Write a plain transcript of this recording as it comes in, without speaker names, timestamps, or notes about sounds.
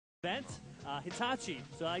event, Hitachi.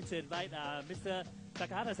 So I'd like to invite Mr.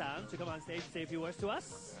 Takahata-san to come on stage and say a few words to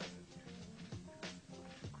us.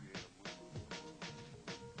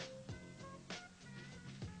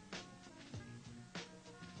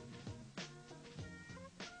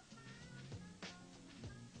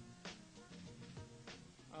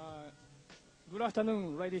 Good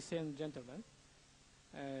afternoon, ladies and gentlemen.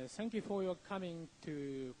 Thank you for your coming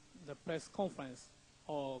to the press conference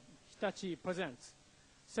of Hitachi Presents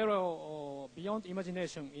Cyril Beyond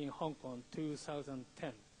Imagination in Hong Kong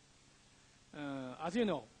 2010. As you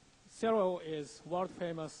know, Cyril is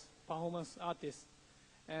world-famous performance artist,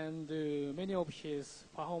 and many of his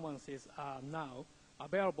performances are now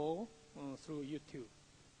available through YouTube.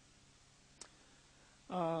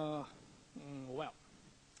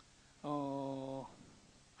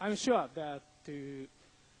 I'm sure that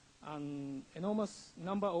an enormous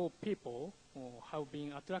number of people have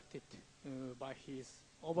been attracted by his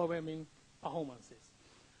overwhelming performances.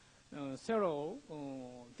 Cyril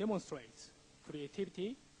demonstrates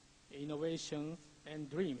creativity, innovation, and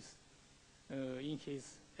dreams in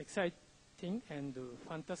his exciting and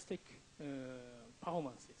fantastic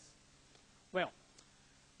performances. Well,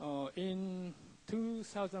 in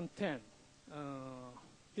 2010,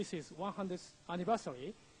 this is 100th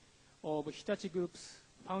anniversary of Hitachi Group's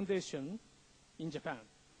foundation in Japan.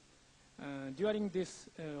 During this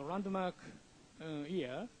landmark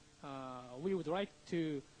year, we would like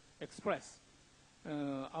to express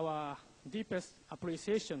our deepest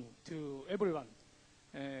appreciation to everyone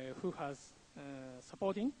who has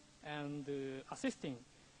supporting and assisting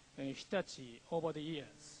Hitachi over the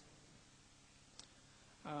years.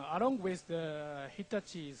 Along with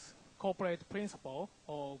Hitachi's corporate principle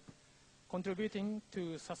of contributing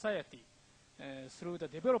to society through the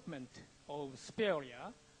development of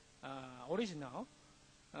superior, original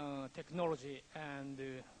technology and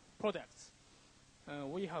products,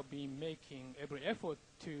 we have been making every effort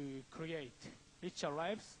to create richer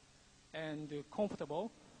lives and comfortable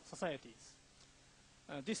societies.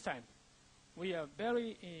 This time, we are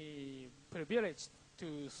very privileged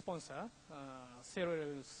to sponsor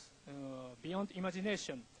Cyril's Beyond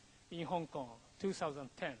Imagination in Hong Kong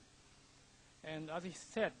 2010. And as he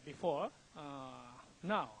said before,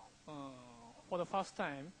 now, for the first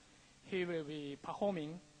time, he will be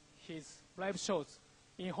performing his live shows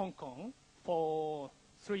in Hong Kong for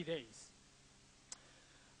 3 days.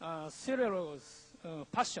 Cyril's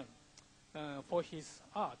passion for his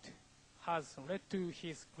art has led to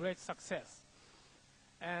his great success.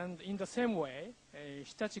 And in the same way,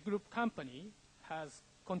 Hitachi Group company has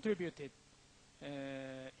contributed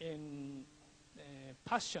in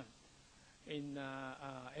passion in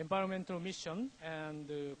environmental mission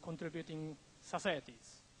and contributing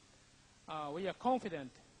societies. We are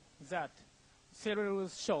confident that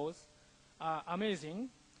Cyril's shows are amazing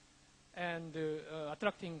and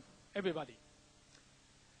attracting everybody.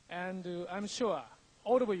 And I'm sure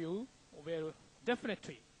all of you will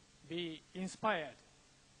definitely be inspired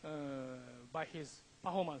by his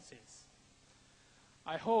performances.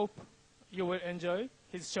 I hope you will enjoy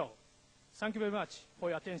his show. Thank you very much for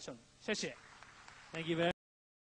your attention. 谢谢。Thank you very